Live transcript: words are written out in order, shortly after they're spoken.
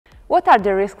What are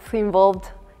the risks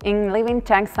involved in leaving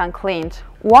tanks uncleaned?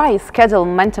 Why is scheduled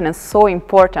maintenance so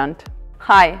important?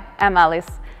 Hi, I'm Alice,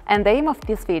 and the aim of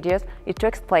this video is to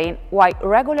explain why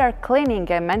regular cleaning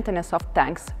and maintenance of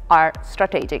tanks are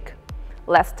strategic.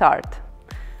 Let's start.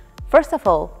 First of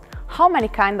all, how many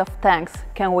kinds of tanks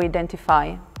can we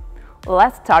identify?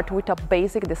 Let's start with a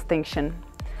basic distinction.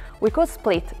 We could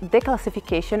split the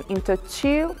classification into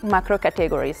two macro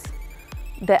categories: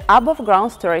 the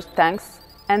above-ground storage tanks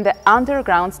and the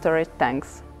underground storage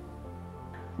tanks.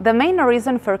 The main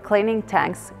reason for cleaning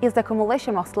tanks is the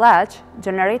accumulation of sludge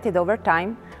generated over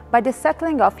time by the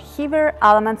settling of heavier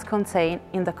elements contained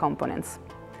in the components.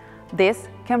 This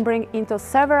can bring into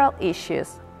several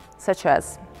issues, such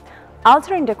as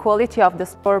altering the quality of the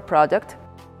stored product,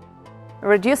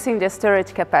 reducing the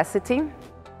storage capacity,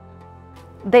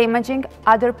 damaging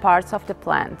other parts of the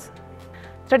plant.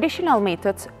 Traditional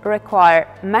methods require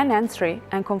man-entry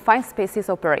and confined spaces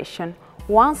operation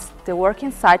once the working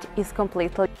site is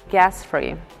completely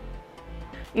gas-free.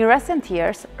 In recent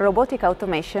years, robotic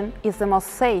automation is the most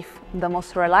safe, the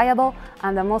most reliable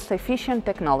and the most efficient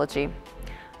technology.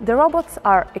 The robots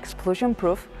are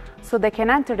explosion-proof, so they can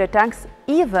enter the tanks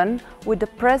even with the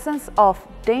presence of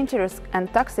dangerous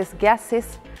and toxic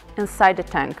gases inside the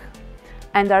tank,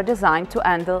 and are designed to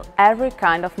handle every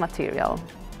kind of material.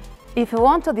 If you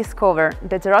want to discover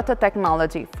the Zerotto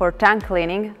technology for tank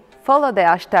cleaning, follow the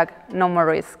hashtag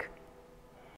 #NoMoreRisk.